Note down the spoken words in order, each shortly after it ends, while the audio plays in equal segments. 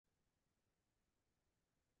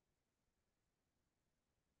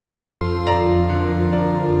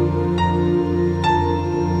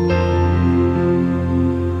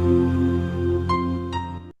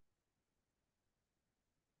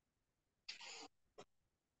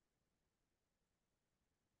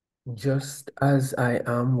just as I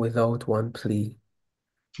am without one plea,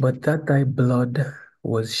 but that thy blood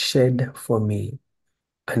was shed for me,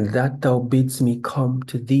 and that thou bidst me come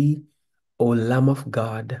to thee, O Lamb of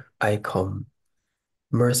God, I come.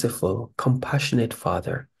 Merciful, compassionate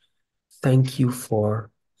Father, thank you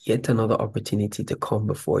for yet another opportunity to come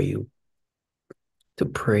before you, to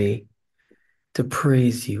pray, to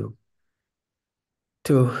praise you,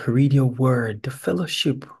 to read your word, to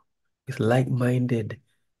fellowship with like-minded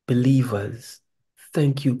believers.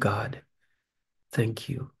 Thank you, God. Thank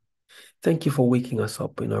you. Thank you for waking us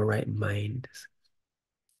up in our right minds.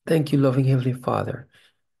 Thank you, loving Heavenly Father,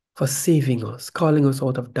 for saving us, calling us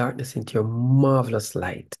out of darkness into your marvelous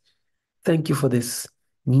light. Thank you for this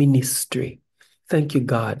ministry. Thank you,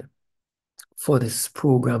 God, for this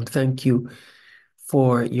program. Thank you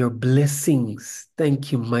for your blessings.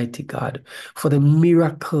 Thank you, mighty God, for the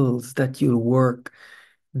miracles that you work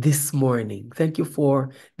this morning. Thank you for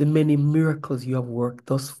the many miracles you have worked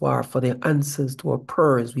thus far, for the answers to our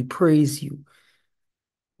prayers. We praise you.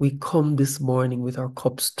 We come this morning with our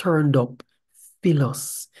cups turned up. Fill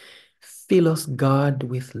us. Fill us, God,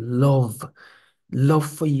 with love. Love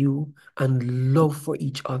for you and love for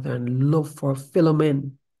each other and love for fellow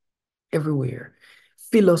men everywhere.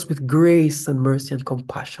 Fill us with grace and mercy and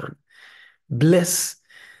compassion. Bless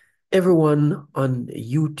everyone on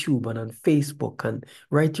YouTube and on Facebook and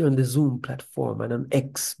right here on the Zoom platform and on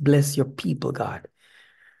X. Bless your people, God.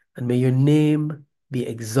 And may your name be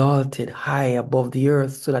exalted high above the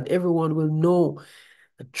earth so that everyone will know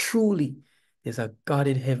that truly there's a God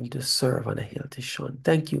in heaven to serve and a hill to shun.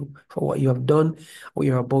 Thank you for what you have done, what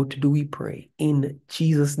you're about to do, we pray. In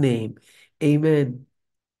Jesus' name, amen.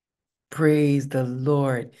 Praise the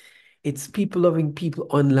Lord. It's People Loving People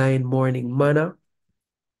Online Morning Manna,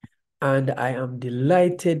 and I am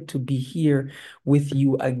delighted to be here with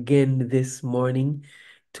you again this morning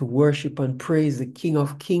to worship and praise the King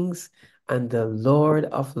of Kings and the Lord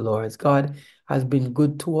of Lords. God has been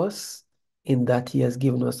good to us in that he has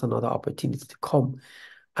given us another opportunity to come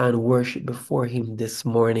and worship before him this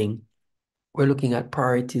morning. We're looking at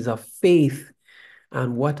priorities of faith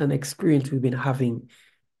and what an experience we've been having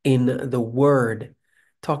in the Word,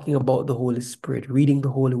 talking about the Holy Spirit, reading the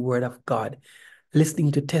Holy Word of God,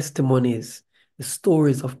 listening to testimonies, the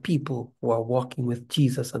stories of people who are walking with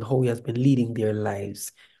Jesus and how he has been leading their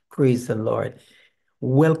lives. Praise the Lord.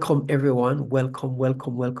 Welcome, everyone. Welcome,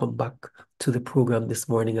 welcome, welcome back to the program this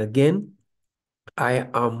morning again. I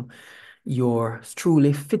am yours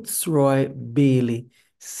truly, Fitzroy Bailey,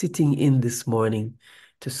 sitting in this morning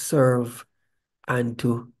to serve and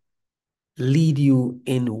to lead you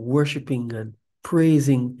in worshiping and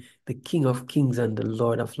praising the King of Kings and the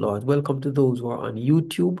Lord of Lords. Welcome to those who are on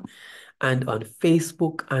YouTube and on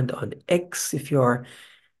Facebook and on X. If you're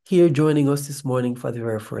here joining us this morning for the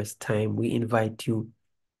very first time, we invite you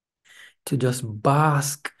to just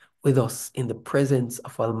bask with us in the presence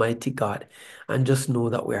of Almighty God and just know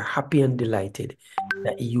that we're happy and delighted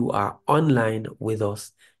that you are online with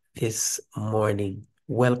us this morning.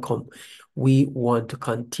 Welcome. We want to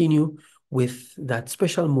continue with that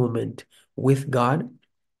special moment with God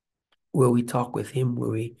where we talk with him,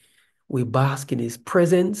 where we bask in his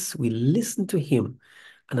presence, we listen to him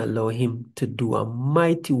and allow him to do a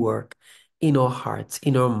mighty work in our hearts,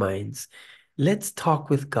 in our minds. Let's talk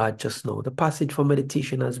with God just now. The passage for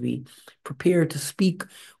meditation as we prepare to speak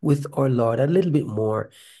with our Lord a little bit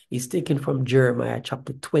more is taken from Jeremiah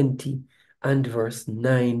chapter 20 and verse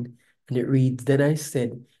 9. And it reads, Then I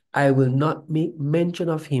said, I will not make mention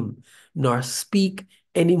of him, nor speak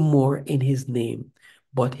any more in his name.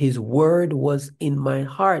 But his word was in my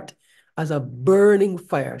heart as a burning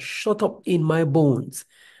fire shut up in my bones.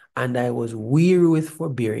 And I was weary with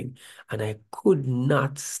forbearing, and I could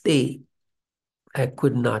not stay. I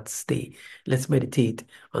could not stay. Let's meditate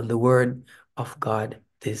on the word of God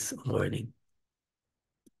this morning.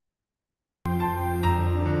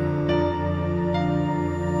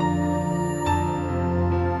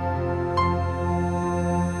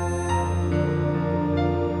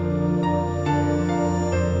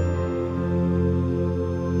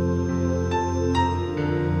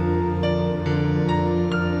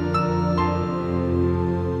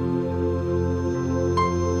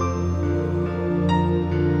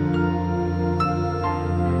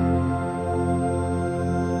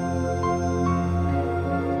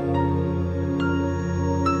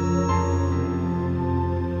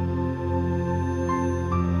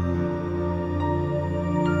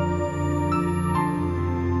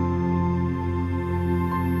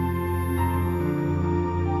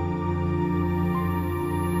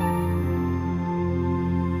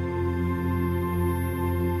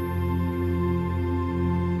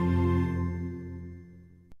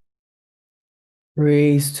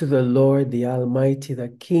 Praise to the Lord, the Almighty, the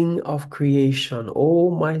King of creation.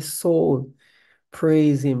 O my soul,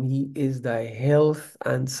 praise him. He is thy health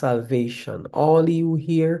and salvation. All you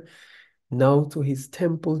here, now to his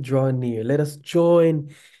temple draw near. Let us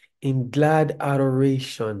join in glad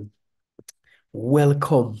adoration.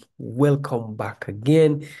 Welcome, welcome back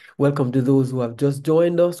again. Welcome to those who have just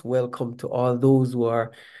joined us. Welcome to all those who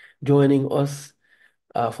are joining us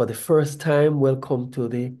for the first time. Welcome to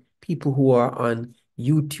the people who are on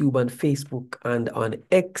YouTube and Facebook and on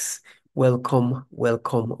X. Welcome,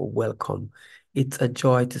 welcome, welcome. It's a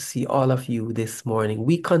joy to see all of you this morning.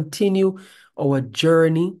 We continue our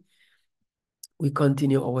journey. We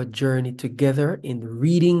continue our journey together in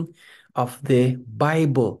reading of the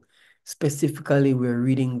Bible. Specifically, we're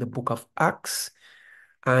reading the book of Acts,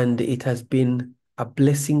 and it has been a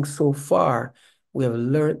blessing so far. We have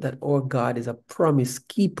learned that our God is a promise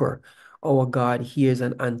keeper. Our God hears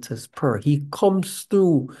and answers prayer. He comes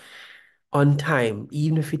through on time,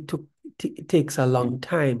 even if it takes a long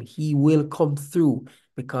time, he will come through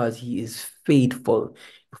because he is faithful.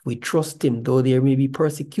 If we trust him, though there may be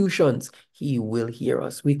persecutions, he will hear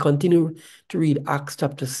us. We continue to read Acts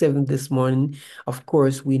chapter 7 this morning. Of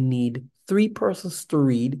course, we need 3 persons to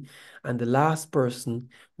read, and the last person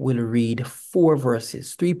will read 4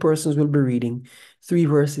 verses. 3 persons will be reading 3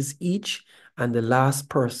 verses each, and the last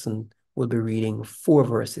person will be reading 4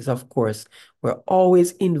 verses. Of course, we're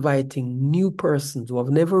always inviting new persons who have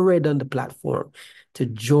never read on the platform to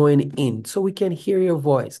join in so we can hear your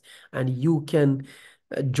voice and you can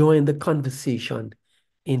join the conversation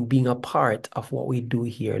in being a part of what we do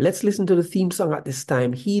here. Let's listen to the theme song at this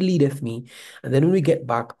time, He Leadeth Me. And then when we get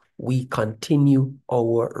back, we continue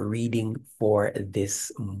our reading for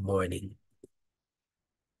this morning.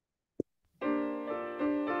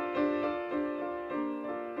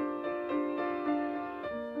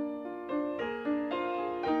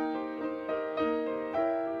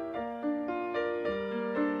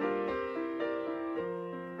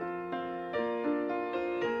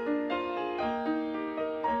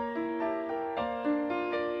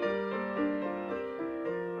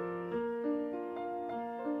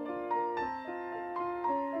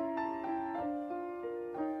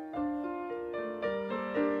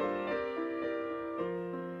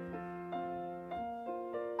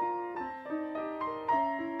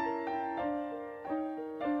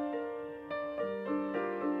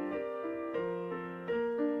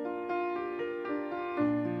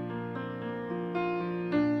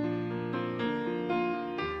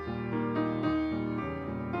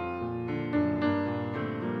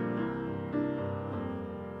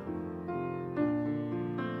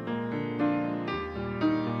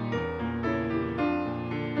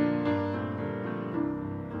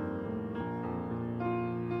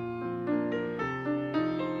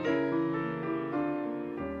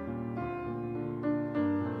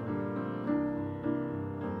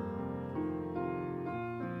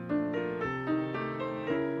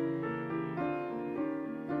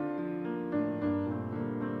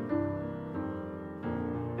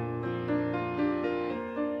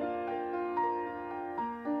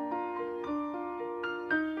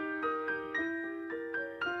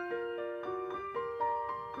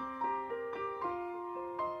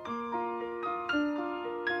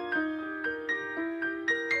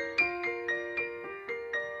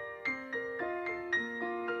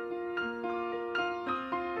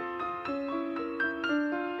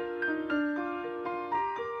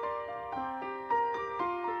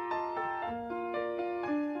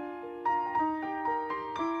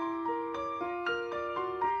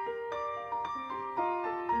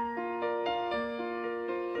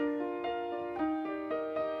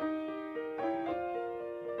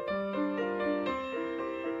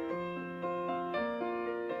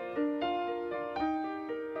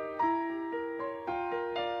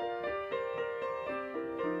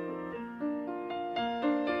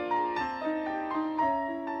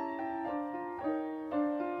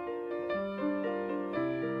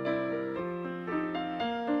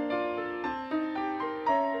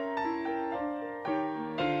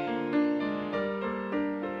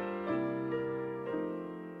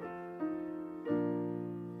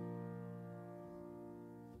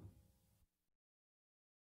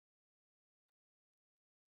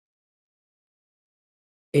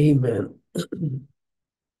 Amen.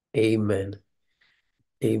 Amen.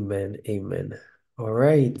 Amen. Amen. All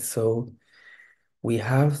right. So we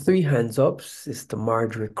have 3 hands up. Sister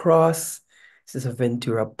Marjorie Cross, Sister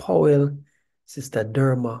Ventura Powell, Sister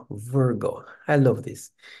Derma Virgo. I love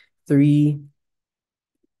this. 3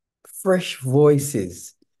 fresh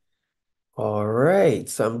voices All right.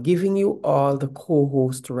 So I'm giving you all the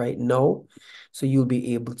co-host right now. So you'll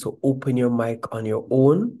be able to open your mic on your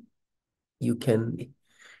own. You can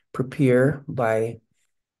prepare by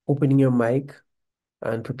opening your mic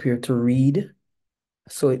and prepare to read.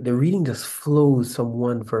 So the reading just flows from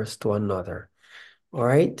one verse to another. All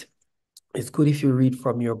right. It's good if you read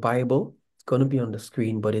from your Bible. It's going to be on the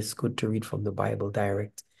screen, but it's good to read from the Bible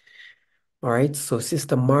direct. All right. So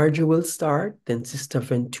Sister Margie will start, then Sister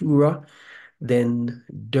Ventura, then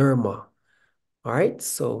Derma. All right.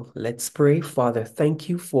 So let's pray. Father, thank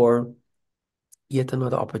you for yet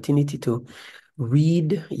another opportunity to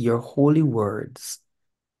read your holy words.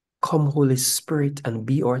 Come, Holy Spirit, and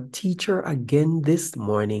be our teacher again this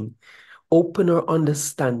morning. Open our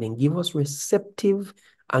understanding. Give us receptive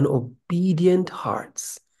and obedient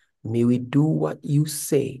hearts. May we do what you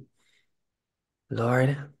say.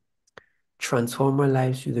 Lord, transform our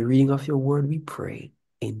lives through the reading of your word, we pray.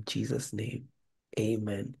 In Jesus' name,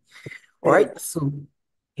 amen. All right, so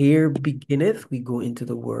here beginneth. We go into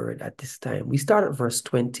the word at this time. We start at verse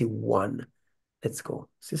 21. Let's go.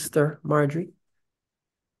 Sister Marjorie.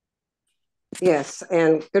 Yes,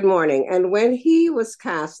 and good morning. And when he was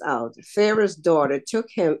cast out, Pharaoh's daughter took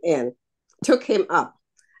him up,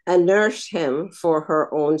 and nursed him for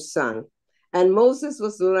her own son. And Moses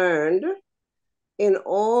was learned in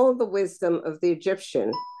all the wisdom of the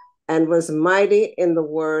Egyptian, and was mighty in the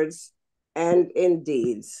words and in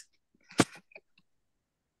deeds.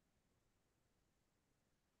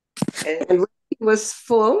 And when he was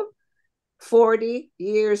full 40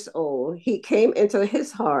 years old, he came into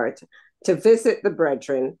his heart to visit the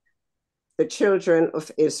brethren, the children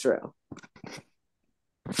of Israel.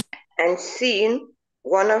 And seeing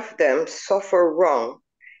one of them suffer wrong,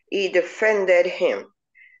 he defended him,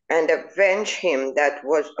 and avenged him that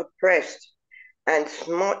was oppressed, and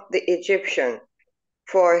smote the Egyptian.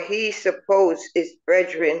 For he supposed his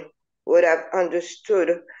brethren would have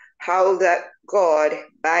understood how that God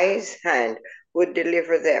by his hand would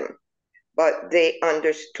deliver them, but they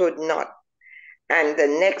understood not. And the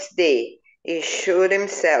next day he showed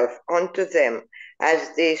himself unto them as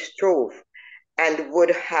they strove, and would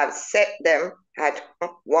have set them at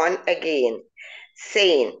one again,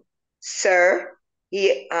 saying, Sir,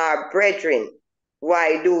 ye are brethren,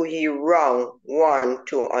 why do ye wrong one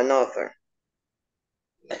to another?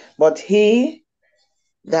 But he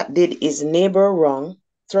that did his neighbor wrong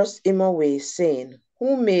thrust him away, saying,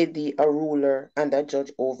 Who made thee a ruler and a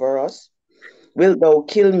judge over us? Wilt thou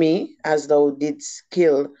kill me as thou didst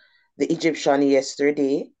kill the Egyptian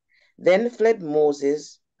yesterday? Then fled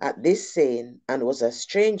Moses at this saying, and was a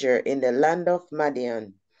stranger in the land of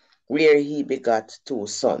Madian, where he begot 2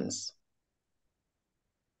 sons.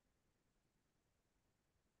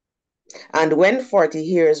 And when 40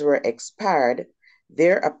 years were expired,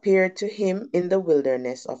 there appeared to him in the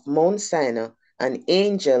wilderness of Mount Sinai an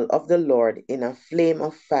angel of the Lord in a flame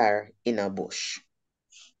of fire in a bush.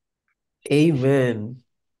 Amen.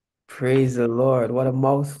 Praise the Lord. What a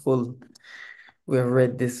mouthful we have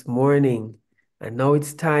read this morning. And now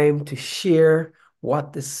it's time to share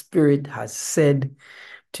what the Spirit has said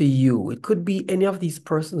to you. It could be any of these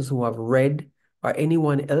persons who have read or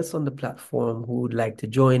anyone else on the platform who would like to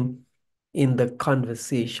join in the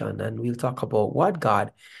conversation. And we'll talk about what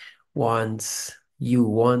God wants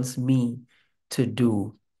me to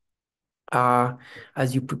do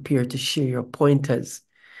as you prepare to share your pointers.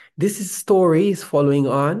 This story is following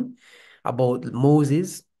on about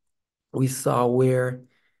Moses. We saw where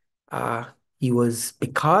he was,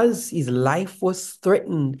 because his life was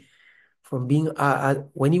threatened from being,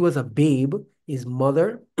 when he was a babe, his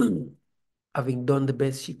mother, having done the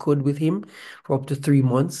best she could with him for up to 3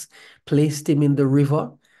 months, placed him in the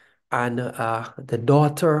river, and the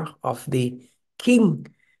daughter of the king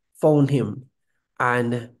found him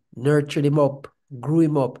and nurtured him up, grew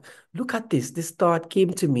him up. Look at this. This thought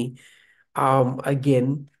came to me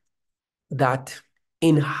again, that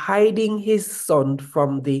in hiding his son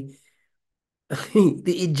from the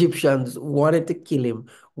the Egyptians wanted to kill him.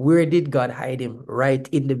 Where did God hide him? Right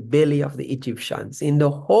in the belly of the Egyptians, in the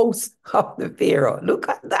house of the Pharaoh. Look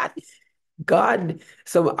at that. God,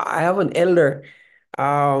 so I have an elder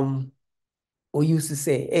who used to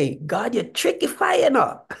say, hey, God, you're tricky fire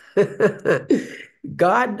now.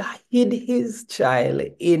 God hid his child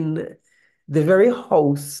in the very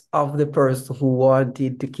house of the person who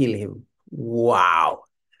wanted to kill him. Wow.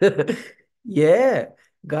 Yeah,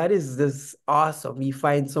 God is just awesome. He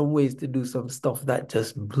finds some ways to do some stuff that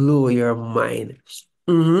just blow your mind.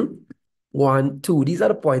 One, two, these are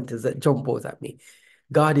the pointers that jump out at me.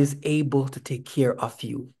 God is able to take care of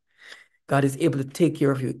you. God is able to take care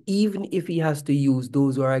of you, even if he has to use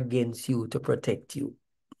those who are against you to protect you.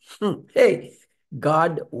 Hey,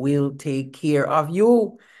 God will take care of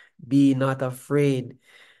you. Be not afraid.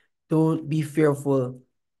 Don't be fearful.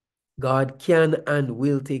 God can and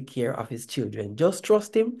will take care of his children. Just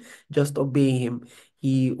trust him, just obey him.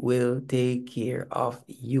 He will take care of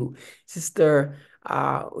you. Sister,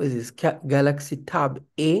 what is this? Galaxy Tab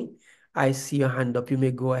A. I see your hand up. You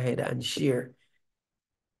may go ahead and share.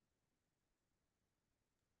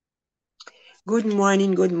 Good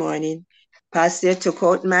morning, good morning. Pastor took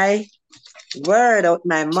out my word out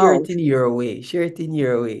my Share mouth. it in your way. Share it in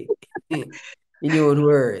your way. In your own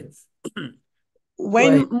words. Go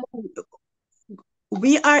ahead. When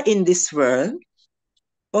we are in this world,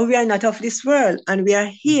 but we are not of this world, and we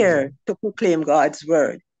are here to proclaim God's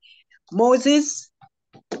word. Moses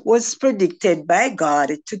was predicted by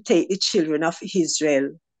God to take the children of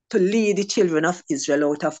Israel, to lead the children of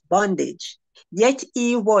Israel out of bondage. Yet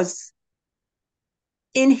he was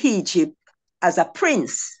in Egypt as a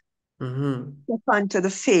prince, unto the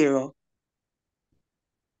Pharaoh.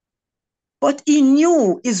 But he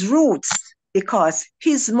knew his roots because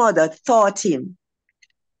his mother taught him.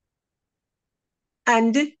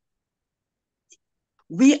 And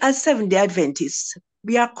we as Seventh-day Adventists,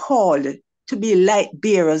 we are called to be light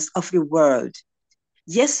bearers of the world.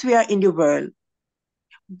 Yes, we are in the world.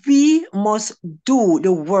 We must do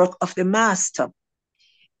the work of the Master.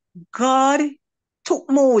 God took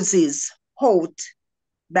Moses out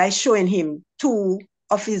by showing him two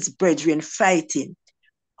of his brethren fighting.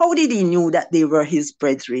 How did he know that they were his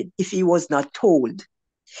brethren if he was not told?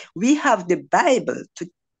 We have the Bible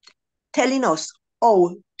telling us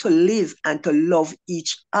how to live and to love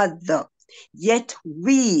each other. Yet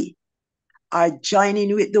we are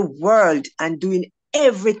joining with the world and doing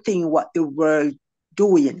everything what the world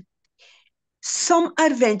doing. Some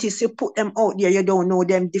Adventists, you put them out there, you don't know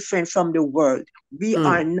them different from the world. We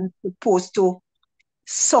are not supposed to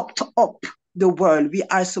suck up the world. We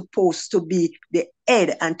are supposed to be the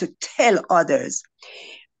head and to tell others.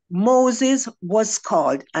 Moses was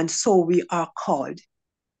called, and so we are called.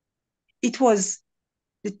 It was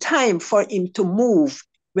the time for him to move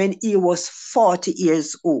when he was 40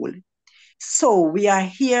 years old. So we are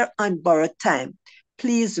here on borrowed time.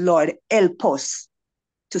 Please, Lord, help us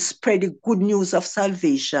to spread the good news of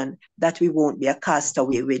salvation, that we won't be a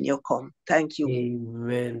castaway when you come. Thank you.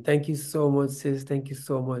 Amen. Thank you so much, sis. Thank you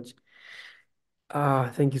so much.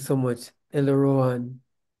 Thank you so much. Hello, Rohan.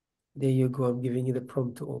 There you go. I'm giving you the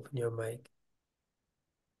prompt to open your mic.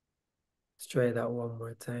 Let's try that one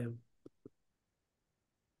more time.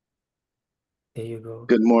 There you go.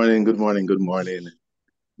 Good morning, good morning, good morning.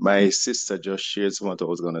 My sister just shared some what I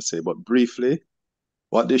was going to say, but briefly,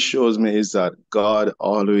 what this shows me is that God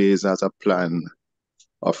always has a plan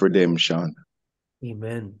of redemption.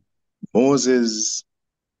 Amen. Moses,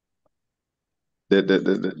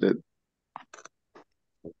 the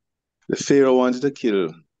Pharaoh wanted to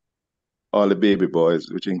kill all the baby boys,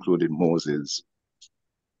 which included Moses.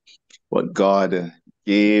 But God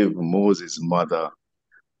gave Moses' mother,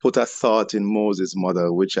 put a thought in Moses'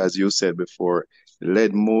 mother, which, as you said before,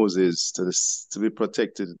 led Moses to be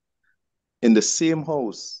protected in the same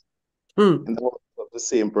house, in the house of the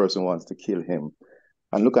same person wants to kill him.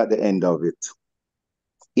 And look at the end of it.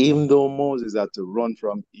 Even though Moses had to run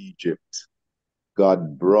from Egypt,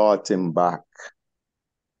 God brought him back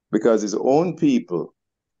because his own people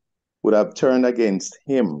would have turned against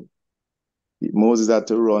him. Moses had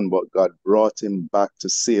to run, but God brought him back to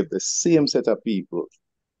save the same set of people.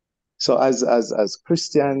 So as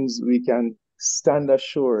Christians, we can stand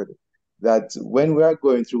assured that when we are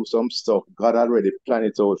going through some stuff, God already planned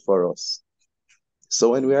it out for us.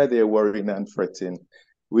 So when we are there worrying and fretting,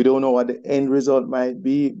 we don't know what the end result might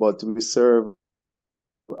be, but we serve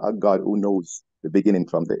a God who knows the beginning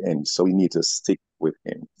from the end. So we need to stick with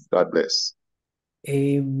him. God bless.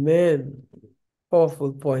 Amen.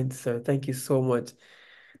 Powerful point, sir. Thank you so much.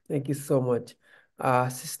 Thank you so much.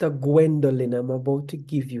 Sister Gwendolyn, I'm about to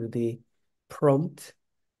give you the prompt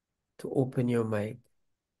to open your mic.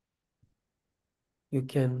 You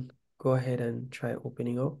can go ahead and try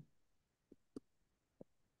opening up.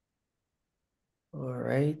 All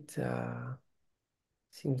right.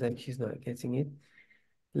 Seems like she's not getting it.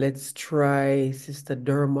 Let's try Sister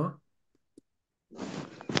Derma.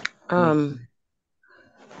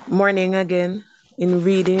 Morning again. In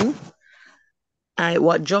reading,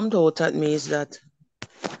 what jumped out at me is that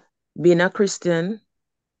being a Christian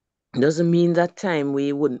doesn't mean that time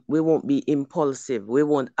we won't be impulsive. We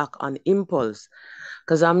won't act on impulse.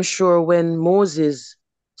 Because I'm sure when Moses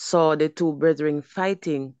saw the two brethren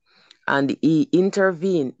fighting, and he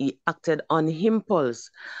intervened. He acted on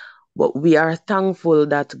impulse. But we are thankful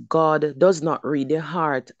that God does not read the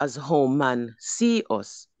heart as how man see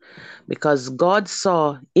us. Because God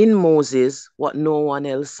saw in Moses what no one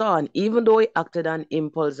else saw. And even though he acted on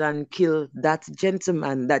impulse and killed that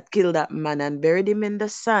gentleman, that killed that man and buried him in the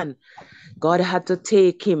sand, God had to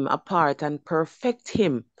take him apart and perfect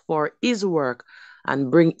him for his work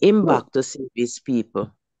and bring him back to save his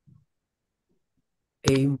people.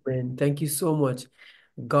 Amen. Thank you so much.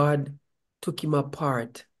 God took him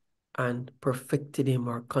apart and perfected him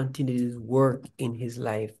or continued his work in his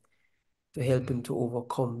life to help him to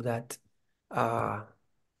overcome uh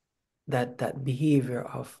that behavior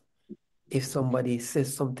of if somebody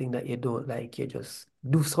says something that you don't like, you just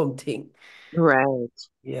do something. Right.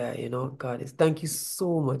 Yeah, God is. Thank you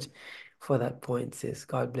so much for that point, sis.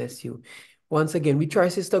 God bless you. Once again, we try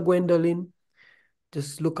Sister Gwendolyn.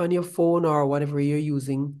 Just look on your phone or whatever you're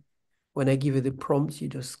using. When I give you the prompts, you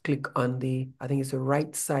just click on I think it's the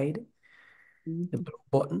right side, the blue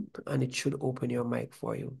button, and it should open your mic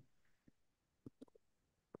for you.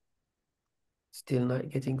 Still not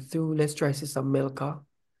getting through. Let's try Sister Melka.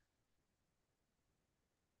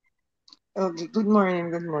 Okay, good morning,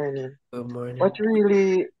 good morning. Good morning.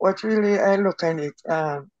 What really I look at it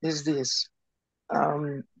is this.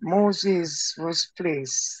 Moses was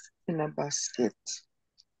placed in a basket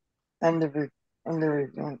and the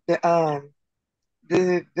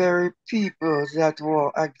very people that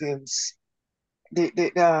were against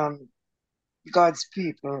the God's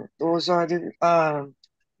people, those are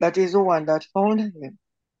that is the one that found him.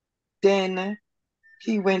 Then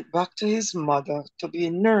he went back to his mother to be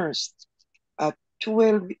nursed. At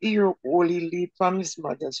 12-year-old, he left from his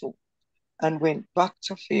mother's home and went back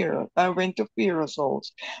to Pharaoh. I went to Pharaoh's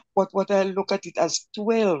house. But what I look at it as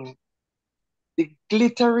 12, the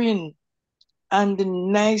glittering and the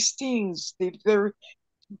nice things,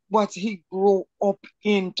 what he grew up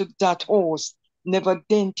into that house never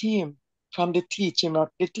dent him from the teaching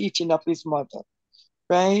of his mother,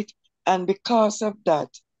 right? And because of that,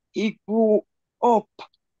 he grew up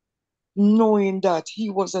knowing that he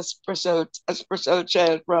was a special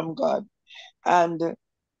child from God. And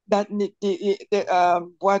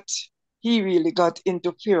what he really got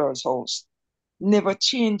into Pharaoh's house never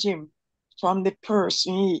changed him from the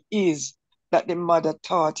person he is that the mother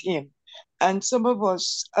taught him. And some of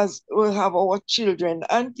us, as we have our children,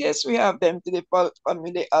 and yes, we have them to the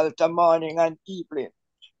family altar morning and evening.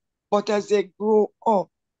 But as they grow up,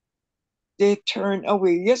 they turn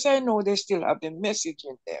away. Yes, I know they still have the message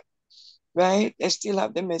in them, right? They still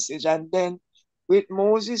have the message. And then with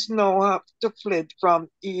Moses now have to fled from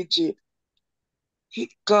Egypt,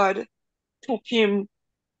 God took him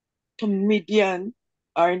to Midian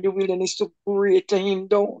or in the wilderness to break him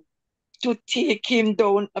down, to take him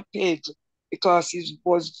down a peg because he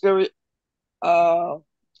was very uh,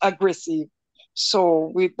 aggressive.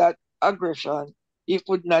 So with that aggression, he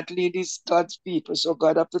could not lead his God's people. So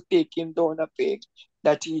God have to take him down a peg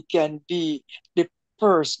that he can be the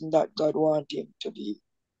person that God wants him to be.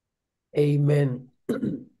 Amen.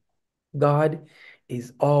 God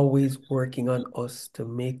is always working on us to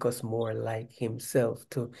make us more like himself,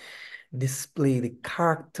 to display the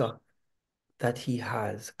character that he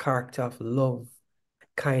has, character of love,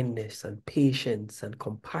 kindness, and patience and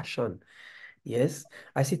compassion. Yes,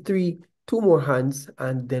 I see two more hands,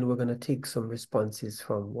 and then we're gonna take some responses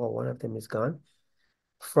from, well, one of them is gone,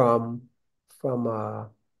 from from uh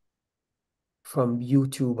from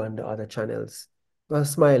YouTube and the other channels. Well,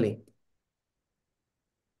 Smiley.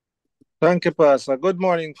 Thank you, Pastor. Good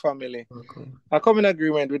morning, family. Welcome. I come in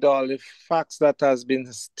agreement with all the facts that has been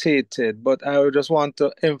stated, but I would just want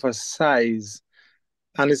to emphasize,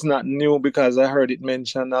 and it's not new because I heard it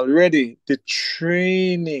mentioned already, the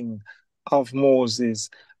training of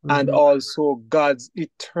Moses and also God's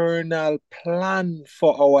eternal plan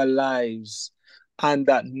for our lives, and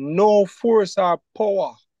that no force or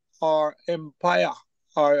power or empire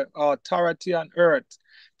or authority on earth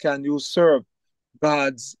can usurp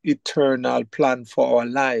God's eternal plan for our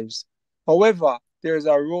lives. However, there's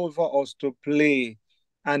a role for us to play,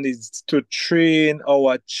 and it's to train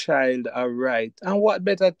our child aright. And what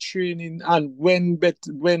better training, and when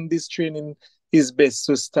this training is best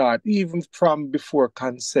to start, even from before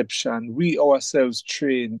conception, we ourselves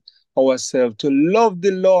train ourselves to love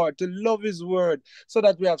the Lord, to love His word, so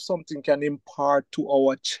that we have something can impart to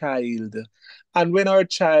our child. And when our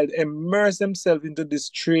child immerse themselves into this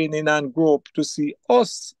training and grow up to see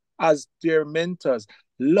us as their mentors,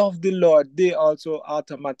 love the Lord, they also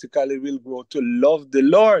automatically will grow to love the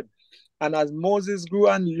Lord. And as Moses grew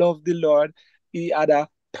and loved the Lord, he had a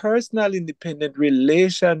personal, independent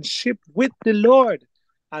relationship with the Lord.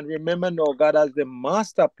 And remember now, God has the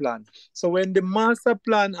master plan. So when the master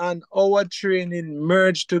plan and our training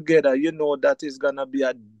merge together, you know that is gonna be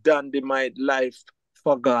a dynamite life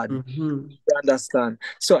for God. Mm-hmm. You understand?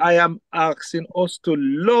 So I am asking us to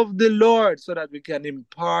love the Lord so that we can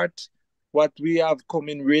impart what we have come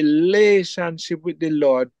in relationship with the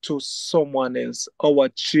Lord to someone else, our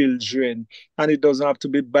children. And it doesn't have to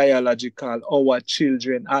be biological, our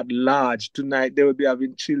children at large. Tonight they will be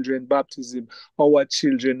having children baptism, our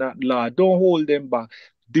children at large. Don't hold them back.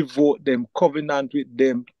 Devote them, covenant with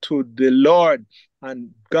them to the Lord.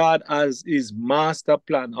 And God has his master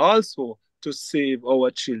plan also to save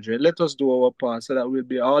our children. Let us do our part so that we'll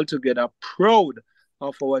be all together proud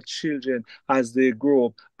of our children as they grow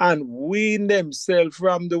up and wean themselves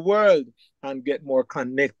from the world and get more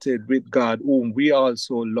connected with God, whom we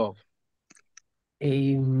also love.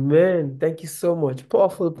 Amen. Thank you so much.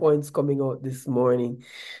 Powerful points coming out this morning.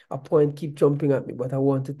 A point keep jumping at me, but I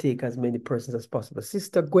want to take as many persons as possible.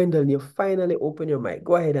 Sister Gwendolyn, you finally open your mic.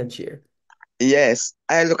 Go ahead and share. Yes,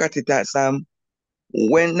 I look at it as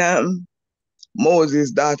when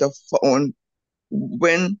Moses' daughter found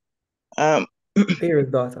when um Pharaoh's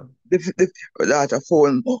daughter. the daughter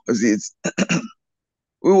found Moses,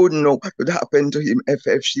 we wouldn't know what would happen to him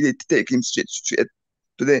if she did take him straight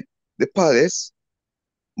to the palace.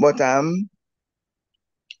 But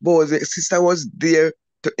Moses' sister was there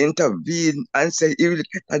to intervene and say he will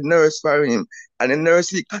get a nurse for him. And the nurse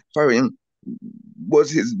he got for him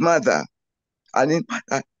was his mother. And his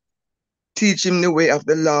mother teach him the way of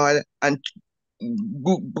the Lord and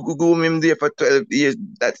groom him there for 12 years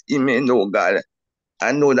that he may know God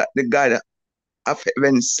and know that the God of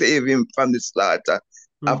heaven save him from the slaughter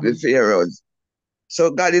of the Mm-hmm. Pharaohs.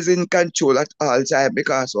 So God is in control at all time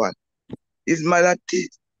because what? His mother take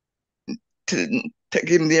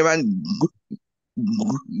him there and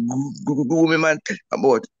groom him and tell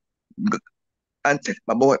him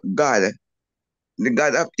about God. The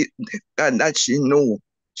God of it, God that she know.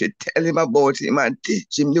 She tell him about him and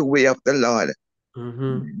teach him the way of the Lord.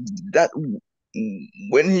 Mm-hmm. That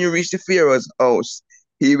when he reach the Pharaoh's house,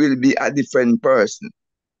 he will be a different person.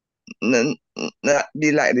 Not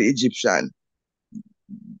be like the Egyptian.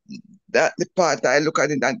 That the part I look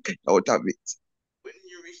at it and get out of it. When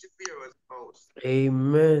he reach the Pharaoh's house,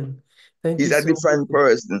 Amen. Thank he's you a so different much,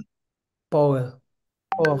 person. Paul.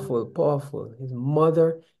 Powerful, powerful. His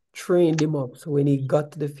mother trained him up. So when he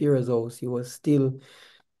got to the Pharaoh's house, he was still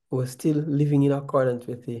living in accordance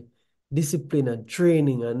with the discipline and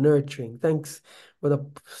training and nurturing. Thanks, Brother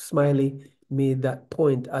Smiley made that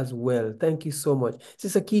point as well. Thank you so much.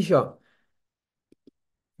 Sister Keisha,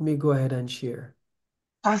 you may go ahead and share.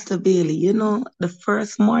 Pastor Bailey, the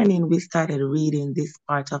first morning we started reading this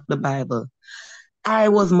part of the Bible, I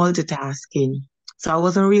was multitasking. So I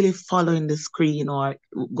wasn't really following the screen or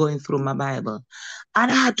going through my Bible.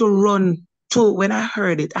 And I had to run to, when I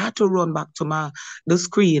heard it, I had to run back to the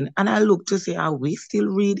screen and I looked to say, are we still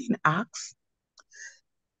reading Acts?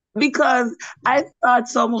 Because I thought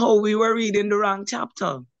somehow we were reading the wrong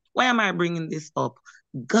chapter. Why am I bringing this up?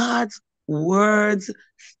 God's words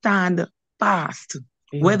stand fast,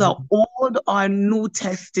 whether Amen. Old or New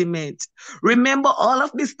Testament. Remember, all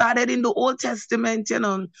of this started in the Old Testament, and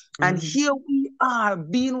Mhm. here we are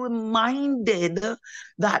being reminded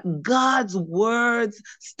that God's words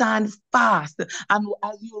stand fast. And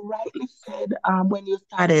as you rightly said when you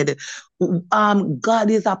started, God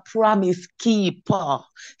is a promise keeper.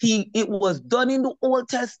 It was done in the Old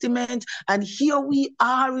Testament, and here we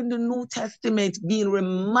are in the New Testament being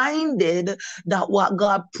reminded that what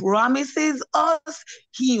God promises us,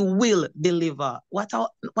 He will deliver. What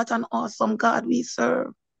an awesome God we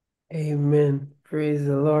serve. Amen. Praise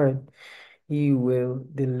the Lord. He will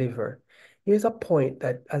deliver. Here's a point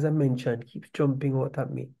that, as I mentioned, keeps jumping out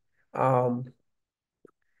at me. Um,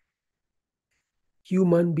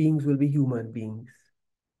 Human beings will be human beings.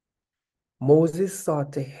 Moses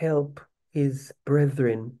sought to help his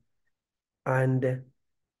brethren, and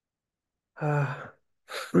uh,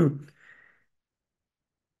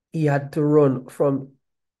 he had to run from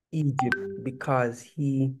Egypt because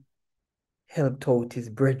he helped out his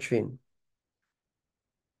brethren.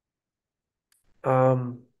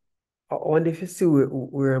 Um, I wonder if you see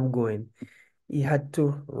where I'm going. He had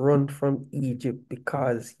to run from Egypt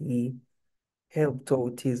because he helped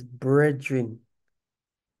out his brethren.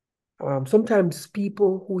 Sometimes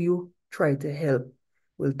people who you try to help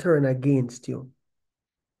will turn against you.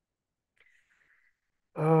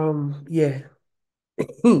 Yeah.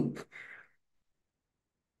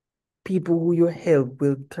 People who you help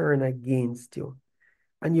will turn against you.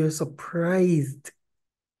 And you're surprised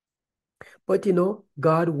But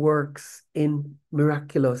God works in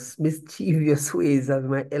miraculous, mischievous ways, as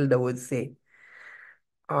my elder would say.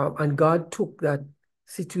 And God took that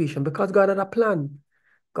situation because God had a plan.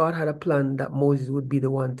 God had a plan that Moses would be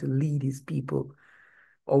the one to lead his people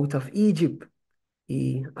out of Egypt.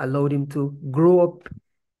 He allowed him to grow up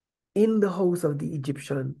in the house of the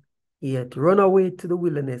Egyptian. He had run away to the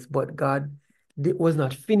wilderness, but God was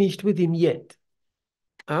not finished with him yet.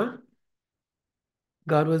 Huh?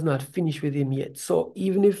 God was not finished with him yet. So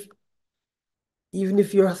even if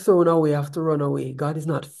you're thrown away, have to run away, God is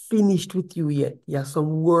not finished with you yet. He has some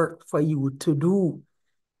work for you to do.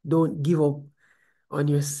 Don't give up on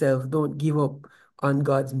yourself. Don't give up on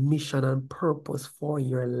God's mission and purpose for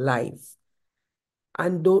your life.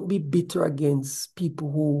 And don't be bitter against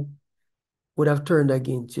people who would have turned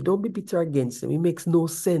against you. Don't be bitter against them. It makes no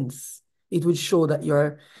sense. It would show that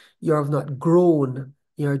you have not grown.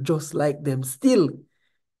 You're just like them still.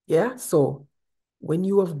 Yeah. So when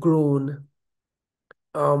you have grown,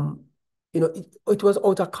 it was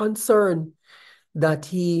out of concern that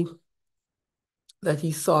he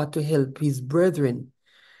sought to help his brethren.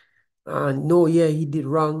 And no, yeah, he did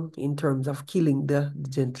wrong in terms of killing the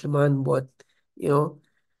gentleman, but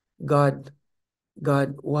God,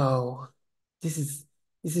 wow, this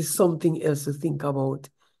is something else to think about.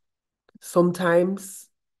 Sometimes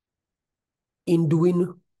in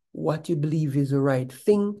doing what you believe is the right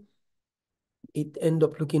thing, it end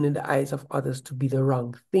up looking in the eyes of others to be the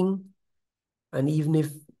wrong thing. And even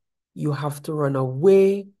if you have to run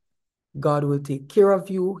away, God will take care of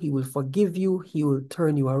you. He will forgive you. He will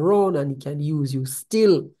turn you around, and he can use you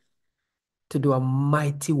still to do a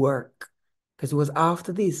mighty work. Because it was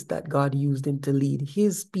after this that God used him to lead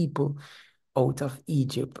his people out of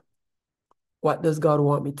Egypt. What does God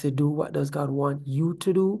want me to do? What does God want you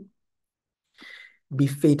to do? Be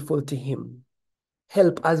faithful to him.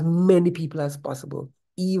 Help as many people as possible,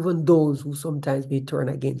 even those who sometimes may turn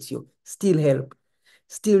against you. Still help.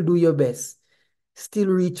 Still do your best. Still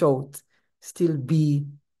reach out. Still be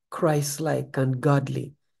Christ-like and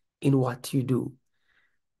godly in what you do.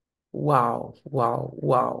 Wow, wow,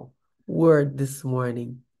 wow. Word this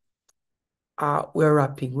morning. We're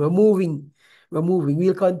wrapping. We're moving. We're moving.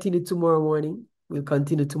 We'll continue tomorrow morning. We'll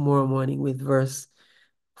continue tomorrow morning with verse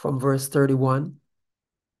 31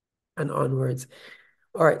 and onwards.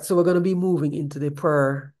 All right, so we're going to be moving into the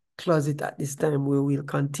prayer closet at this time where we'll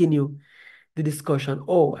continue the discussion.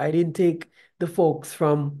 Oh, I didn't take the folks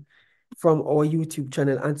from our YouTube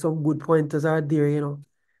channel, and some good pointers are there,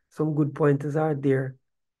 Some good pointers are there.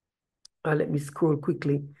 Let me scroll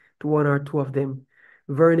quickly to one or two of them.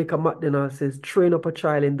 Veronica McDonald says, train up a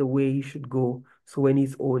child in the way he should go, so when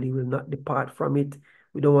he's old, he will not depart from it.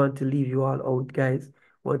 We don't want to leave you all out, guys.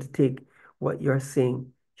 We want to take what you're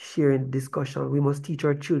saying, share in the discussion. We must teach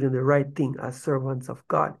our children the right thing as servants of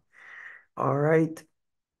God. All right.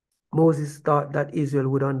 Moses thought that Israel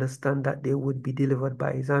would understand that they would be delivered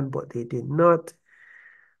by his hand, but they did not.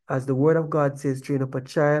 As the word of God says, train up a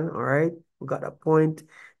child. All right. We got a point.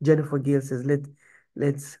 Jennifer Gale says,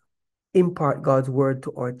 let's impart God's word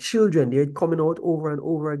to our children. They're coming out over and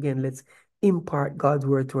over again. Let's impart God's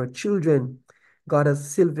word to our children. God, as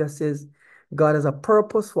Sylvia says, God has a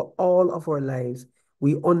purpose for all of our lives.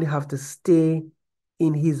 We only have to stay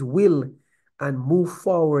in his will and move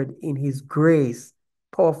forward in his grace.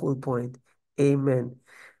 Powerful point. Amen.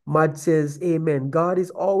 Mad says, amen. God is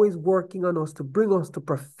always working on us to bring us to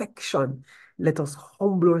perfection. Let us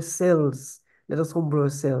humble ourselves. Let us humble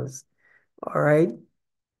ourselves. All right.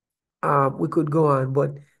 We could go on,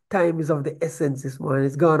 but time is of the essence this morning.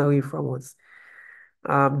 It's gone away from us.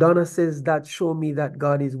 Donna says that show me that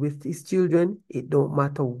God is with his children. It don't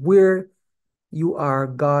matter where you are,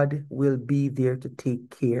 God will be there to take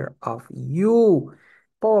care of you.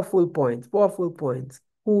 Powerful points, powerful points.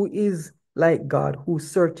 Who is like God, who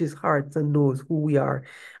searches hearts and knows who we are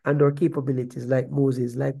and our capabilities, like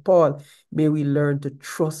Moses, like Paul. May we learn to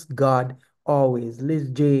trust God always.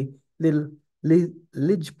 Lidge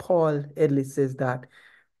Paul Edley says that.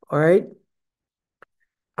 All right.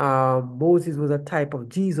 Moses was a type of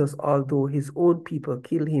Jesus, although his own people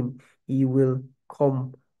killed him, he will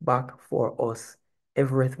come back for us.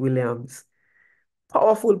 Everett Williams.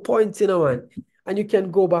 Powerful points, man. And you can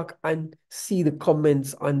go back and see the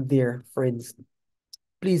comments on there, friends.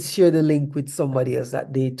 Please share the link with somebody else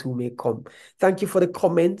that they too may come. Thank you for the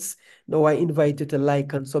comments. Now I invite you to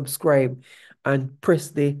like and subscribe and press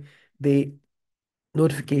the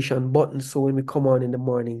notification button so when we come on in the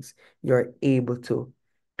mornings, you're able to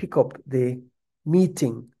pick up the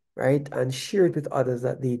meeting, right? And share it with others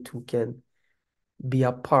that they too can be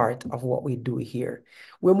a part of what we do here.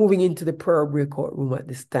 We're moving into the prayer breakout room at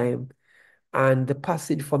this time. And the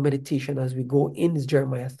passage for meditation as we go in is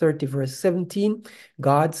Jeremiah 30, verse 17.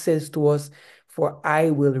 God says to us, "For I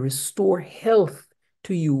will restore health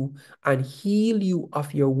to you and heal you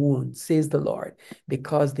of your wounds, says the Lord,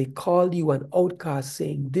 because they called you an outcast,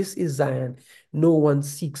 saying, 'This is Zion, no one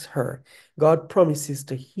seeks her.'" God promises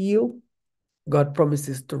to heal. God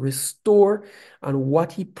promises to restore. And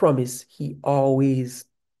what he promised, he always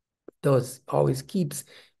does, always keeps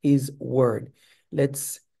his word.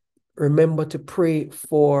 Let's remember to pray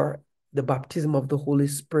for the baptism of the Holy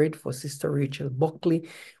Spirit for Sister Rachel Buckley,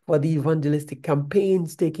 for the evangelistic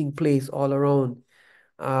campaigns taking place all around,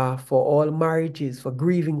 for all marriages, for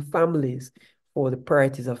grieving families, for the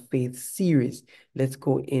Priorities of Faith series. Let's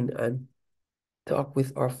go in and talk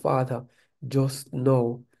with our Father just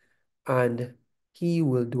now, and he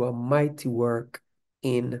will do a mighty work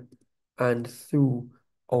in and through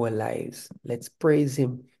our lives. Let's praise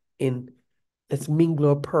him let's mingle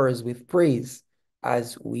our prayers with praise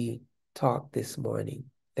as we talk this morning.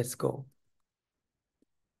 Let's go.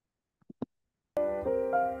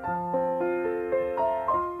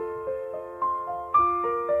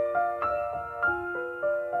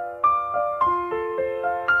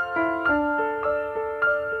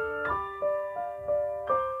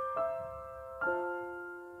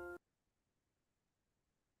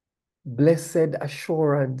 Blessed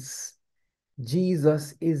assurance,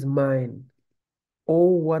 Jesus is mine.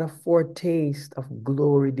 Oh, what a foretaste of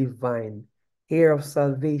glory divine, heir of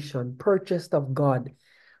salvation, purchased of God,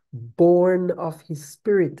 born of his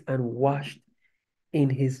spirit and washed in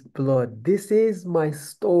his blood. This is my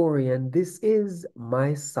story and this is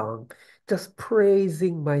my song, just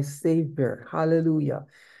praising my Savior. Hallelujah.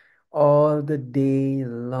 All the day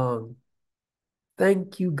long.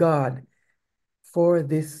 Thank you, God, for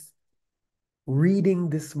this reading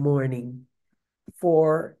this morning,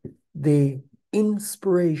 for the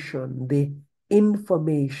inspiration, the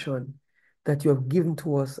information that you have given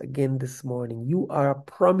to us again this morning. You are a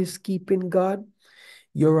promise-keeping God.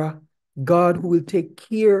 You're a God who will take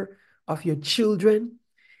care of your children.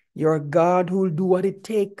 You're a God who will do what it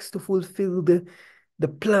takes to fulfill the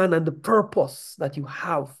plan and the purpose that you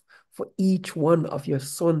have for each one of your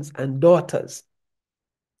sons and daughters.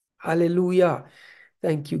 Hallelujah.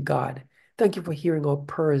 Thank you, God. Thank you for hearing our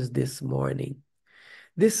prayers this morning.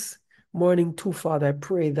 This morning, too, Father, I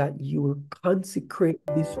pray that you will consecrate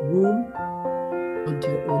this room unto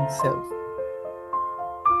your own self.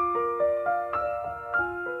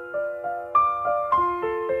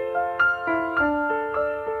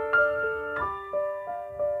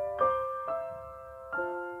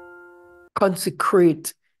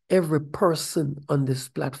 Consecrate every person on this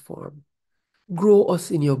platform. Grow us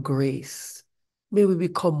in your grace. May we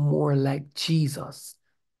become more like Jesus.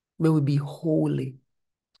 May we be holy,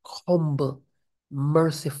 humble,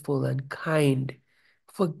 merciful, and kind,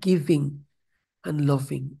 forgiving and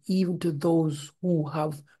loving, even to those who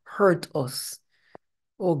have hurt us.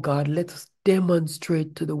 Oh God, let us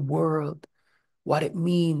demonstrate to the world what it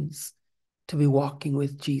means to be walking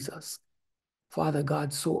with Jesus. Father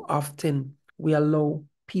God, so often we allow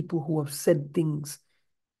people who have said things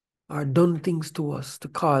or done things to us to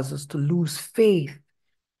cause us to lose faith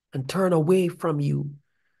and turn away from you.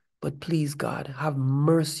 But please, God, have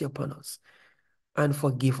mercy upon us and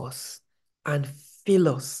forgive us and fill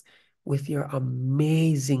us with your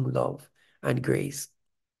amazing love and grace.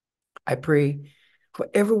 I pray for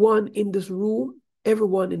everyone in this room,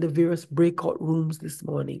 everyone in the various breakout rooms this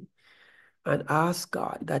morning, and ask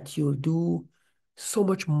God that you'll do so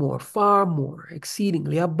much more, far more,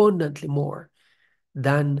 exceedingly abundantly more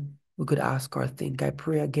than we could ask or think. I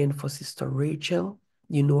pray again for Sister Rachel.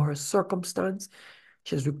 You know her circumstance.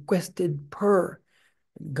 She has requested prayer.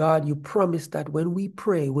 God, you promised that when we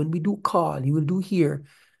pray, when we do call, you will do hear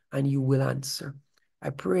and you will answer. I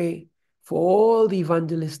pray for all the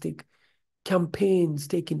evangelistic campaigns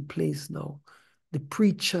taking place now, the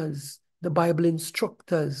preachers, the Bible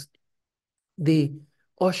instructors, the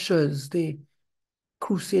ushers, the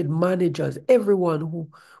crusade managers, everyone who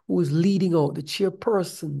is leading out, the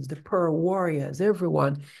chairpersons, the prayer warriors,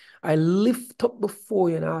 everyone. I lift up before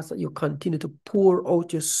you and ask that you continue to pour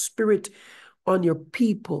out your spirit on your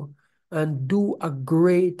people and do a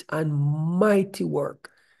great and mighty work.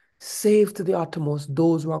 Save to the uttermost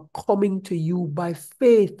those who are coming to you by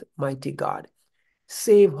faith, mighty God.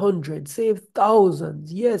 Save hundreds, save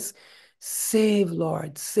thousands. Yes, save,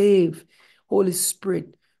 Lord, save. Holy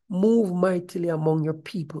Spirit, move mightily among your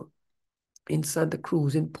people in Santa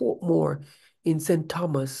Cruz, in Portmore, in St.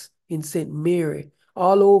 Thomas, in St. Mary,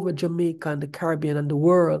 all over Jamaica and the Caribbean and the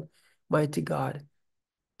world, mighty God.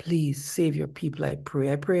 Please save your people, I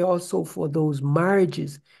pray. I pray also for those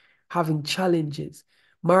marriages having challenges,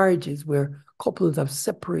 marriages where couples have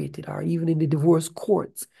separated, or even in the divorce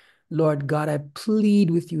courts. Lord God, I plead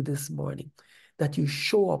with you this morning that you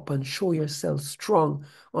show up and show yourself strong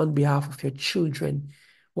on behalf of your children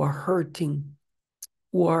who are hurting,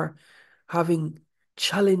 who are having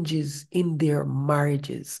challenges in their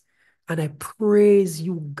marriages. And I praise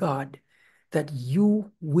you, God, that you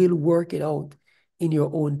will work it out in your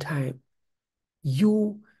own time.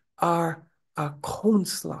 You are a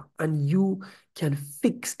counselor and you can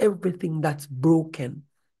fix everything that's broken.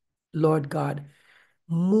 Lord God,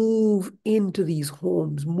 move into these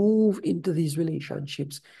homes, move into these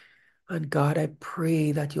relationships. And God, I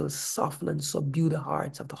pray that you'll soften and subdue the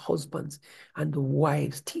hearts of the husbands and the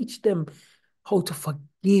wives. Teach them how to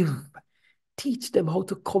forgive. Teach them how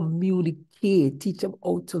to communicate. Teach them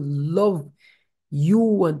how to love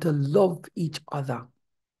you and to love each other.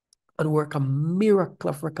 And work a miracle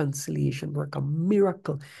of reconciliation, work a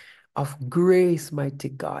miracle of grace, mighty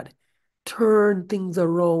God. Turn things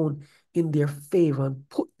around in their favor and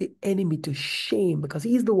put the enemy to shame, because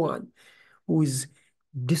he's the one who is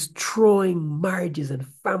destroying marriages and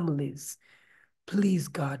families. Please,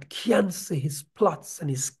 God, cancel his plots and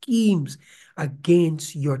his schemes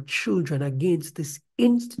against your children, against this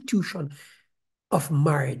institution of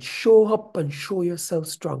marriage. Show up and show yourself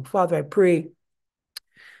strong. Father, I pray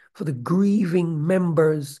for the grieving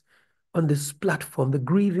members on this platform, the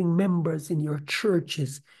grieving members in your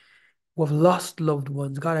churches who have lost loved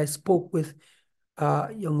ones. God, I spoke with a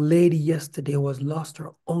young lady yesterday who has lost her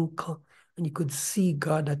uncle, and you could see,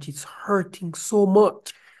 God, that it's hurting so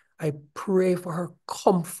much. I pray for her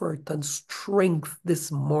comfort and strength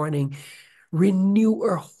this morning. Renew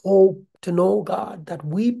her hope to know, God, that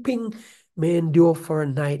weeping may endure for a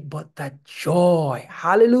night, but that joy,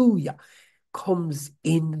 hallelujah, comes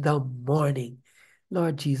in the morning.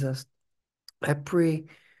 Lord Jesus, I pray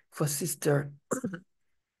for Sister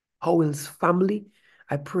Howell's family.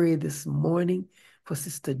 I pray this morning for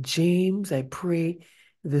Sister James. I pray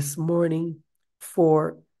this morning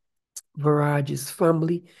for Viraj's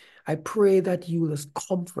family. I pray that you will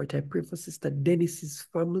comfort. I pray for Sister Dennis's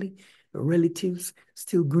family, relatives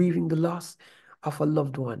still grieving the loss of a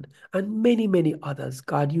loved one, and many, many others.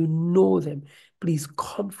 God, you know them. Please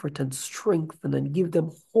comfort and strengthen and give them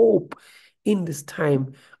hope in this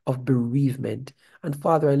time of bereavement. And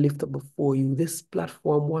Father, I lift up before you this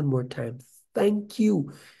platform one more time. Thank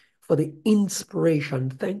you for the inspiration.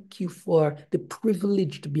 Thank you for the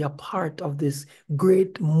privilege to be a part of this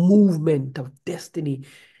great movement of destiny,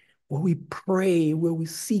 where we pray, where we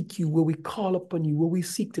seek you, where we call upon you, where we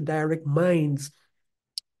seek to direct minds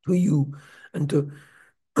to you and to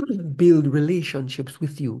build relationships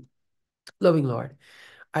with you. Loving Lord,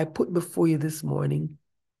 I put before you this morning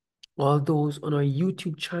all those on our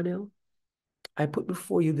YouTube channel. I put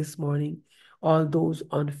before you this morning all those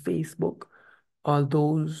on Facebook, all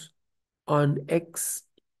those on X,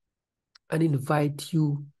 and invite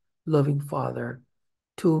you, loving Father,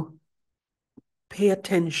 to pay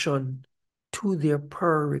attention to their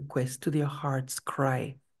prayer requests, to their heart's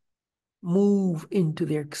cry. Move into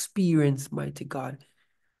their experience, mighty God,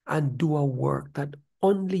 and do a work that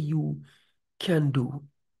only you can do.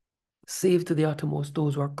 Save to the uttermost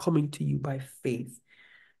those who are coming to you by faith.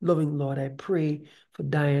 Loving Lord, I pray for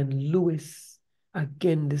Diane Lewis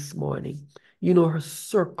again this morning. You know her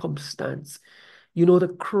circumstance. You know the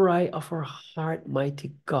cry of her heart,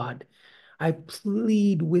 mighty God. I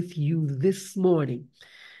plead with you this morning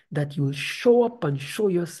that you will show up and show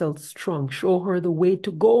yourself strong. Show her the way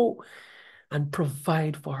to go and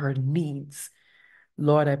provide for her needs.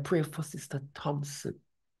 Lord, I pray for Sister Thompson,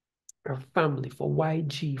 her family, for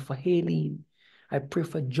YG, for Haleen. I pray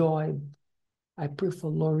for Joy. I pray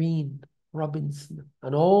for Laureen Robinson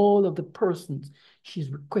and all of the persons she's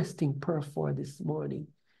requesting prayer for this morning.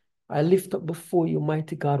 I lift up before you,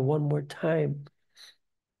 mighty God, one more time,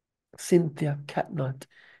 Cynthia Catnut,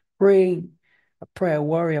 praying, a prayer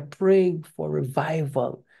warrior, praying for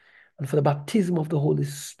revival and for the baptism of the Holy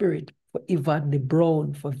Spirit, for Evadne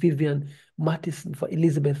Brown, for Vivian Mattison, for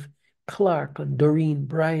Elizabeth Clark and Doreen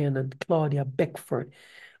Bryan and Claudia Beckford,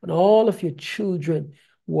 and all of your children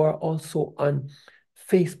who are also on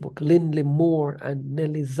Facebook, Lindley Moore and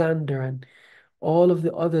Nelly Zander and all of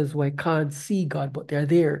the others who I can't see, God, but they're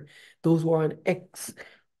there. Those who are on X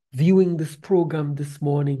viewing this program this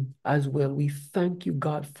morning as well. We thank you,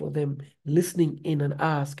 God, for them listening in, and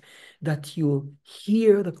ask that you'll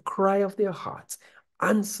hear the cry of their hearts,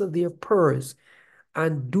 answer their prayers,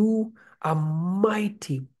 and do a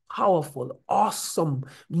mighty, powerful, awesome,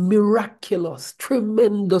 miraculous,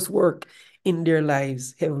 tremendous work in their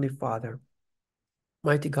lives, Heavenly Father.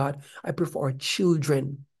 Mighty God, I pray for our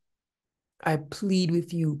children. I plead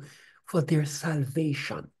with you for their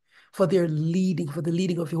salvation, for their leading, for the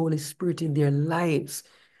leading of the Holy Spirit in their lives.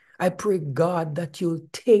 I pray, God, that you'll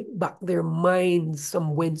take back their minds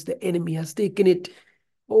from whence the enemy has taken it.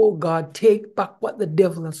 Oh, God, take back what the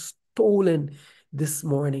devil has stolen this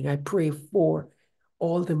morning. I pray for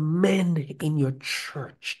all the men in your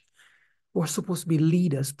church who are supposed to be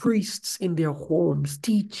leaders, priests in their homes.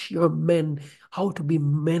 Teach your men how to be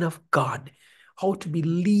men of God, how to be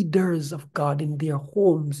leaders of God in their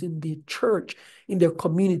homes, in their church, in their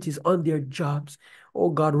communities, on their jobs. Oh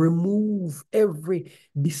God, remove every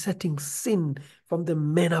besetting sin from the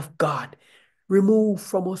men of God. Remove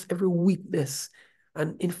from us every weakness.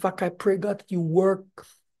 And in fact, I pray, God, that you work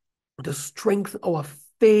to strengthen our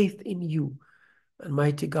faith in you. And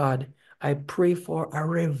mighty God, I pray for a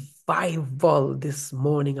revival this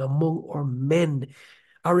morning among our men,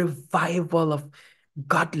 a revival of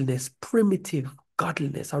godliness, primitive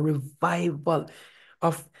godliness, a revival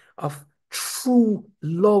of, of true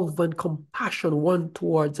love and compassion one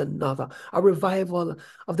towards another, a revival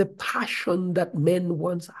of the passion that men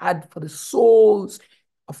once had for the souls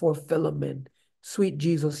of our fellow men. Sweet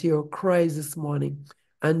Jesus, hear our cries this morning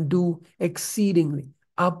and do exceedingly,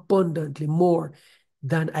 abundantly more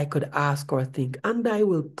than I could ask or think. And I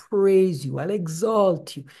will praise you, I'll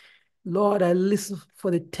exalt you. Lord, I listen for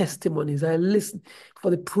the testimonies. I listen for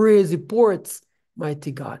the praise reports,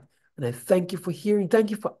 mighty God. And I thank you for hearing. Thank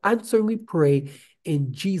you for answering. We pray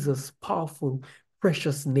in Jesus' powerful,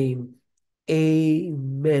 precious name.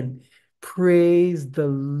 Amen. Praise the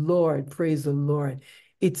Lord. Praise the Lord.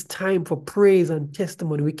 It's time for praise and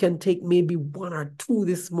testimony. We can take maybe one or two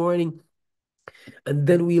this morning, and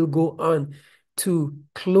then we'll go on to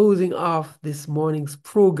closing off this morning's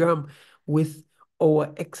program with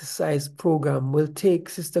our exercise program. We'll take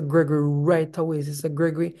Sister Gregory right away. Sister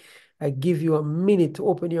Gregory, I give you a minute to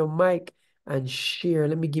open your mic and share.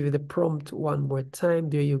 Let me give you the prompt one more time.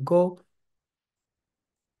 There you go.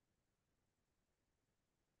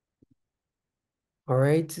 All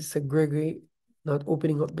right, Sister Gregory, not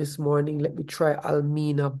opening up this morning. Let me try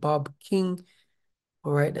Almina Bob King.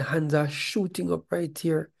 All right, the hands are shooting up right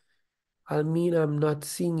here. Almina, I'm not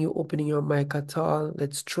seeing you opening your mic at all.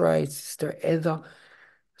 Let's try Sister Heather.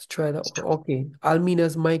 Let's try that one. Okay,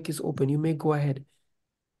 Almina's mic is open. You may go ahead.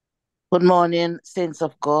 Good morning, saints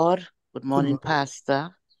of God. Good Good morning, morning.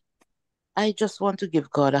 Pastor. I just want to give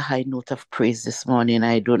God a high note of praise this morning.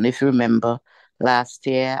 I don't know if you remember last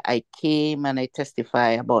year, I came and I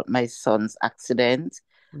testified about my son's accident,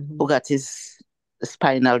 who got his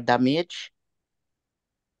spinal damage.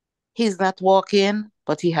 He's not walking,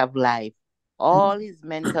 but he have life. All his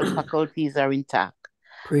mental faculties are intact.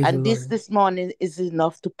 Praise the And this Lord. this morning is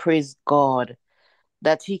enough to praise God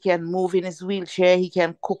that he can move in his wheelchair, he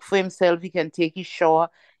can cook for himself, he can take his shower,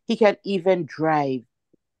 he can even drive.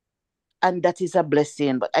 And that is a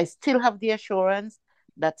blessing. But I still have the assurance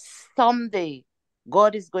that someday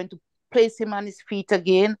God is going to place him on his feet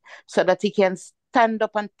again so that he can stand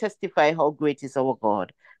up and testify how great is our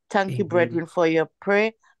God. Thank you, Amen. brethren, for your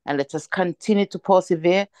prayer. And let us continue to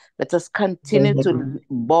persevere. Let us continue to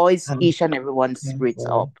voice each and everyone's spirits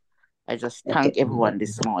up. I just thank everyone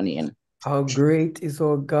this morning. How great is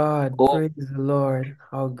our God. Oh. Praise the Lord.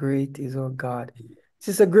 How great is our God.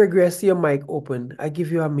 Sister Gregory, I see your mic open. I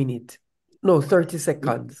give you a minute. No, 30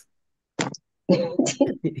 seconds.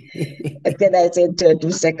 Can I say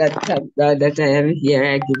 30 seconds? Thank God that I am here.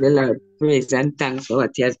 I give the Lord praise and thanks for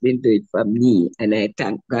what He has been doing for me. And I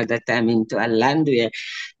thank God that I'm into a land where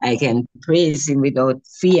I can praise Him without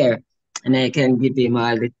fear. And I can give Him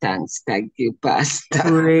all the thanks. Thank you, Pastor.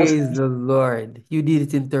 Praise the Lord. You did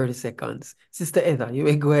it in 30 seconds. Sister Etta, you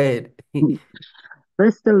may go ahead.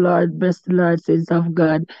 Bless the Lord, saints of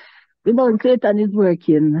God. You know, Satan is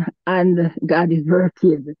working and God is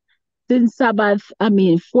working. Since Sabbath, I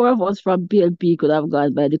mean, four of us from PLP could have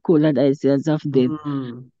gone by the cold and icy hands of death.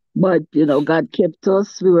 But, you know, God kept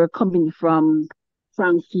us. We were coming from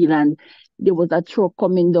Frankfield and there was a truck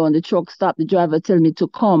coming down. The truck stopped. The driver told me to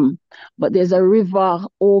come. But there's a river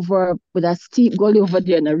over with a steep gully over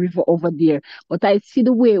there and a river over there. But I see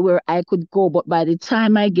the way where I could go. But by the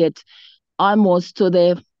time I get almost to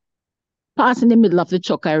the pass in the middle of the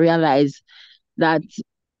truck, I realized that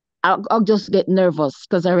I'll just get nervous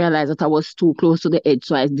because I realized that I was too close to the edge.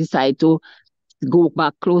 So I decided to go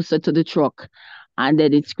back closer to the truck, and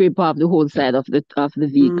then it scraped off the whole side of the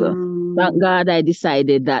vehicle. Thank God I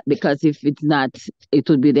decided that, because if it's not, it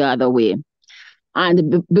would be the other way.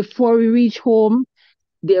 And before we reach home,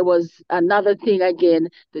 there was another thing again.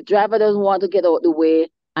 The driver doesn't want to get out the way,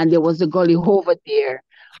 and there was a gully over there.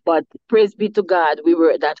 But praise be to God, we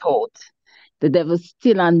were that out. The devil's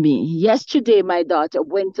still on me. Yesterday, my daughter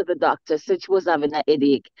went to the doctor, said she was having a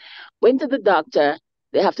headache. Went to the doctor.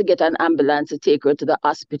 They have to get an ambulance to take her to the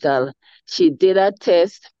hospital. She did a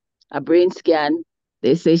test, a brain scan.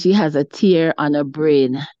 They say she has a tear on her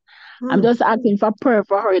brain. I'm just asking for prayer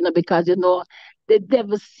for her, because, the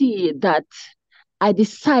devil see that I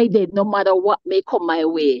decided no matter what may come my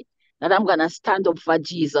way, that I'm going to stand up for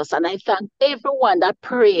Jesus. And I thank everyone that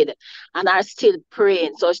prayed and are still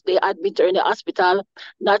praying. So they admit her in the hospital.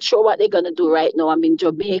 Not sure what they're going to do right now. I'm in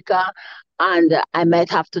Jamaica and I might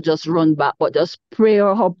have to just run back, but just pray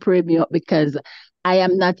or pray me up, because I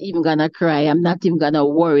am not even going to cry. I'm not even going to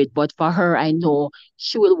worry. But for her, I know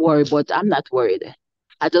she will worry, but I'm not worried.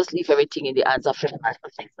 I just leave everything in the hands of God.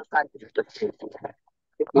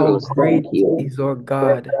 How Thank great you. is our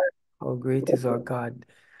God? How great is our God?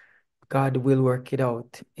 God will work it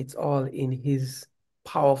out. It's all in His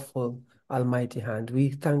powerful, almighty hand.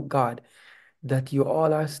 We thank God that you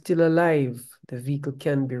all are still alive. The vehicle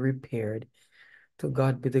can be repaired. To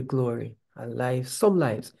God be the glory. Alive, some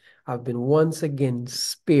lives have been once again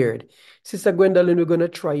spared. Sister Gwendolyn, we're going to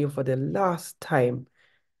try you for the last time.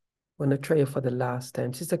 We're going to try you for the last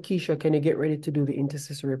time. Sister Keisha, can you get ready to do the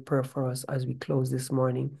intercessory prayer for us as we close this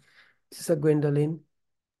morning? Sister Gwendolyn,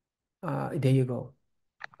 there you go.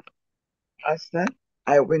 Pastor,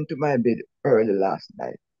 I went to my bed early last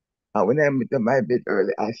night. And when I went to my bed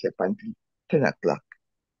early, I slept until 10 o'clock.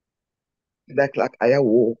 10 o'clock, I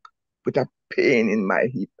awoke with a pain in my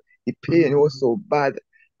hip. The pain was so bad.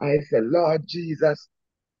 I said, Lord Jesus,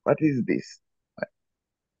 what is this?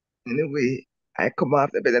 Anyway, I come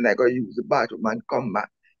off the bed and I go use the bathroom and come back.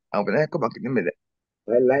 And when I come back in the middle,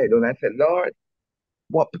 I lie down and I said, Lord,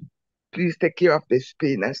 what, please take care of this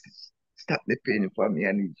pain and stop the pain for me.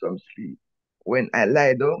 I need some sleep. When I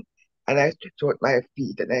lie down and I stretch out my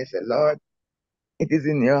feet and I said, Lord, it is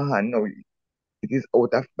in your hand now. It is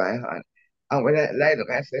out of my hand. And when I lie down,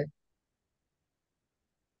 I said,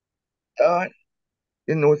 Lord,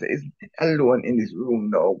 it's alone in this room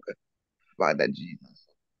now, Father Jesus.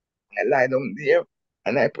 I lie down there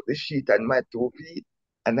and I put the sheet on my 2 feet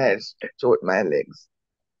and I stretch out my legs.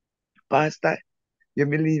 Pastor, you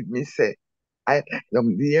believe me, say, I lie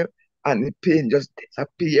down there and the pain just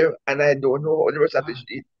disappear and I don't know how the rest of the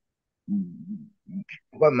sheet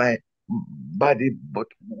over my body. But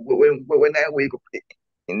when I wake up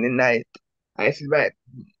in the night, I see my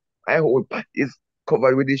whole body is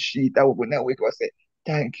covered with the sheet. When I wake up, I say,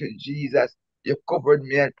 thank you, Jesus. You covered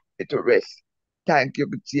me and put me to rest. Thank you,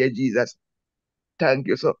 dear Jesus. Thank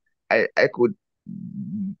you. So I could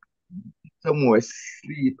some more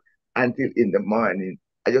sleep until in the morning.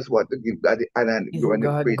 I just want to give God the honor and the glory Isn't and the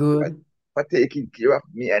God praise good? for taking care of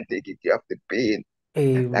me and taking care of the pain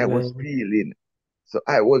that I was Amen. feeling. So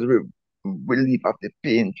I was relief of the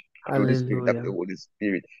pain through the spirit of the Hallelujah. Holy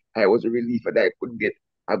Spirit. I was a relief that I could get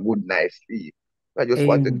a good night's sleep. I just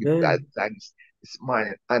want to give God Amen. thanks this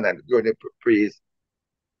morning and the glory and praise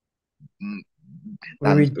mm, We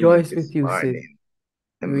belongs to Him rejoice this with you, sis. morning.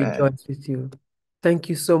 We Amen. rejoice with you. Thank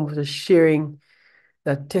you so much for sharing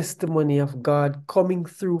that testimony of God coming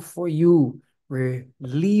through for you,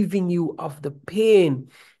 relieving you of the pain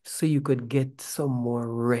so you could get some more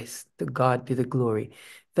rest. To God be the glory.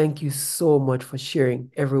 Thank you so much for sharing,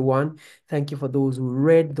 everyone. Thank you for those who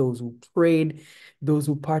read, those who prayed, those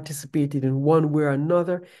who participated in one way or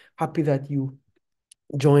another. Happy that you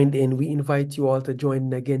joined in. We invite you all to join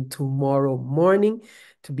in again tomorrow morning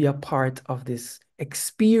to be a part of this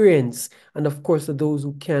experience. And of course, for those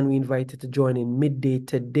who can, we invite you to join in midday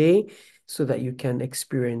today so that you can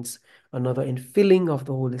experience another infilling of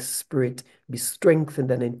the Holy Spirit, be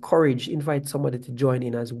strengthened and encouraged. Invite somebody to join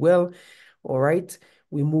in as well. All right.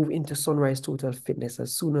 We move into Sunrise Total Fitness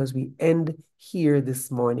as soon as we end here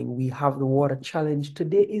this morning. We have the water challenge.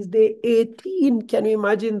 Today is day 18. Can you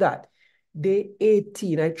imagine that? Day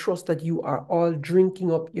 18. I trust that you are all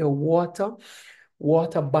drinking up your water.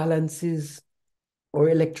 Water balances or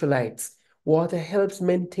electrolytes. Water helps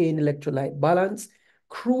maintain electrolyte balance,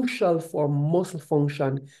 crucial for muscle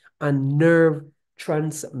function and nerve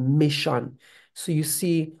transmission. So you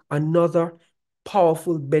see another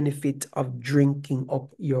powerful benefit of drinking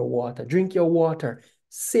up your water. Drink your water,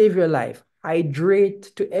 save your life,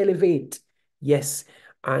 hydrate to elevate. Yes,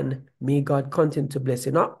 and may God continue to bless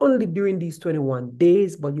you, not only during these 21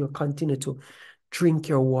 days, but you'll continue to drink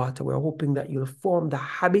your water. We're hoping that you'll form the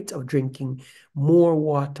habit of drinking more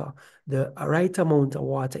water, the right amount of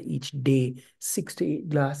water each day. 6 to 8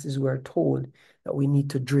 glasses, we're told that we need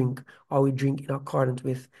to drink, or we drink in accordance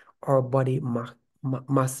with our body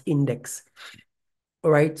mass index.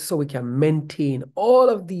 right? So we can maintain all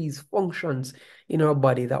of these functions in our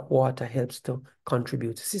body that water helps to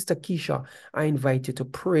contribute. Sister Keisha, I invite you to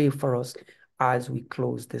pray for us as we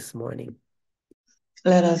close this morning.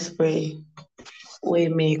 Let us pray.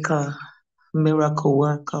 Waymaker, miracle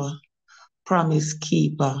worker, promise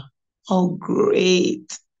keeper. How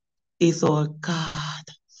great is our God.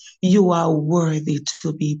 You are worthy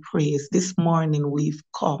to be praised. This morning we've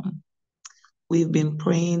come. We've been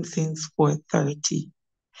praying since 4:30.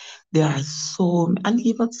 There are and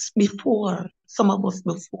even before, some of us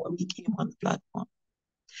before we came on the platform,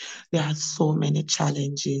 there are so many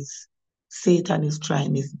challenges. Satan is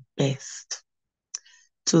trying his best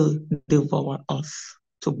to devour us,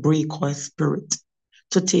 to break our spirit,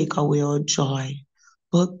 to take away our joy.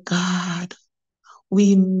 But God,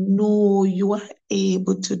 we know you are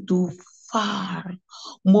able to do far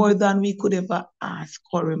more than we could ever ask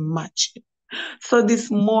or imagine. So this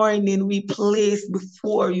morning we place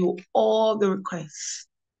before you all the requests.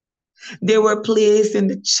 They were placed in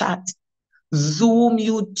the chat. Zoom,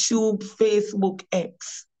 YouTube, Facebook,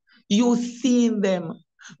 X. You've seen them.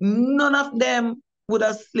 None of them would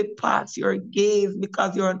have slipped past your gaze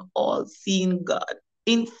because you're an all-seeing God.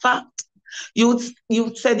 In fact, you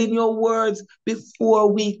said in your words,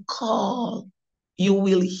 before we call, you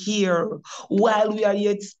will hear. While we are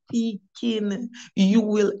yet speaking, you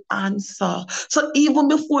will answer. So even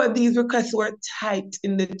before these requests were typed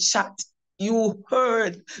in the chat, you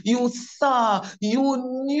heard, you saw, you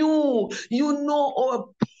know our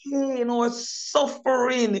pain, our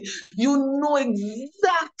suffering. You know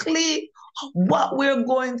exactly what we're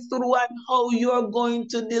going through and how you're going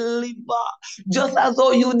to deliver. Just as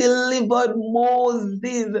how you delivered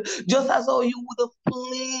Moses, just as how you would have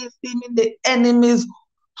placed him in the enemy's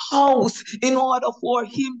house in order for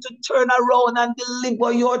him to turn around and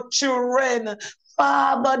deliver your children.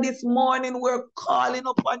 Father, this morning we're calling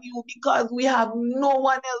upon you because we have no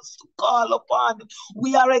one else to call upon.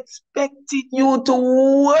 We are expecting you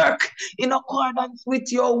to work in accordance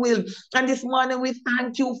with your will. And this morning we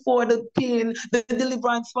thank you for the pain, the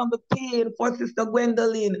deliverance from the pain for Sister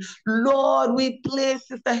Gwendolyn. Lord, we place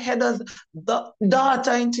Sister Heather's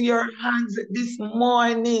daughter into your hands this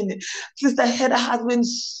morning. Sister Heather has been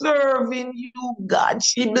serving you, God.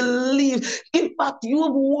 She believes. In fact, you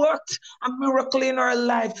have worked a miracle in her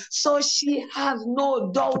life. So she has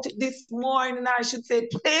no doubt this morning, I should say,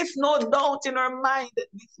 place no doubt in her mind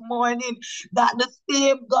this morning that the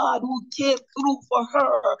same God who came through for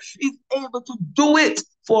her is able to do it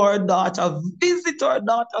for her daughter. Visit her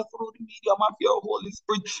daughter through the medium of your Holy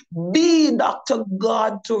Spirit. Be Dr.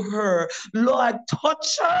 God to her. Lord,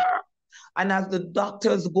 touch her. And as the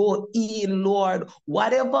doctors go in, Lord,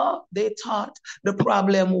 whatever they thought the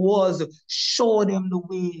problem was, show them the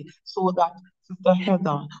way so that Sister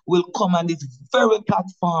Heather will come on this very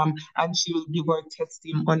platform and she will give her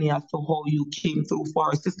testimony as to how you came through for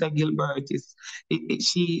her. Sister Gilbert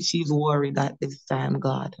she's worried at this time,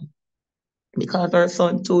 God, because her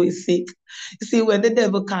son too is sick. You see, when the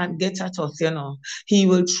devil can't get at us, he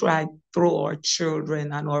will try through our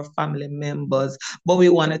children and our family members. But we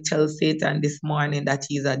want to tell Satan this morning that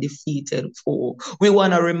he's a defeated foe. We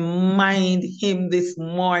want to remind him this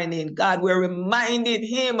morning, God, we're reminding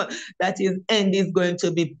him that his end is going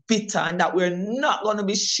to be bitter and that we're not going to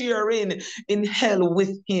be sharing in hell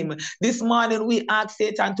with him. This morning, we ask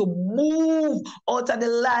Satan to move out of the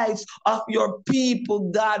lives of your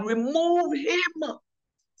people, God. Remove him.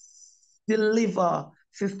 Deliver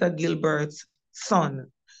Sister Gilbert's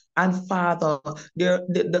son. And Father,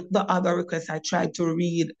 the other requests, I tried to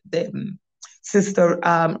read them. Sister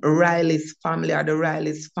Riley's family, or the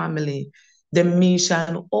Riley's family, the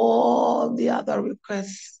mission, all the other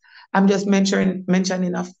requests. I'm just mentioning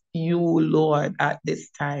a few, Lord, at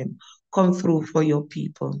this time. Come through for your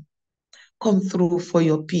people. Come through for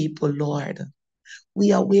your people, Lord.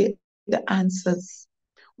 We await the answers.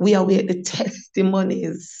 We await the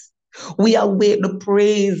testimonies. We await the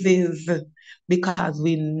praises because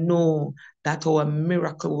we know that our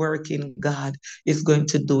miracle working God is going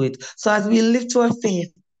to do it. So as we lift our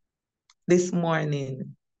faith this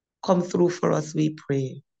morning, come through for us, we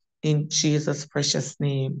pray. In Jesus' precious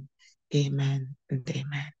name, amen and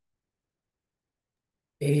amen.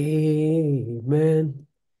 Amen.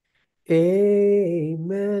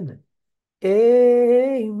 Amen.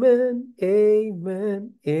 Amen.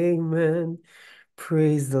 Amen. Amen.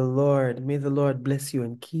 Praise the Lord. May the Lord bless you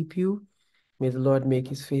and keep you. May the Lord make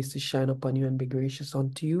his face to shine upon you and be gracious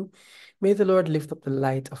unto you. May the Lord lift up the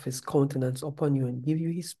light of his countenance upon you and give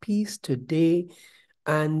you his peace today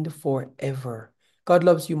and forever. God God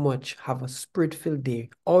loves you much. Have a spirit-filled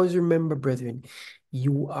day. Always remember, brethren,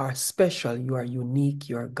 you are special. You are unique.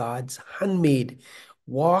 You are God's handmaid.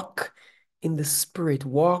 Walk in the Spirit.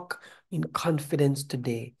 Walk in confidence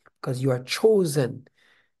today because you are chosen.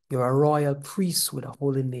 You are a royal priesthood, a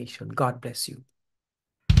holy nation. God bless you.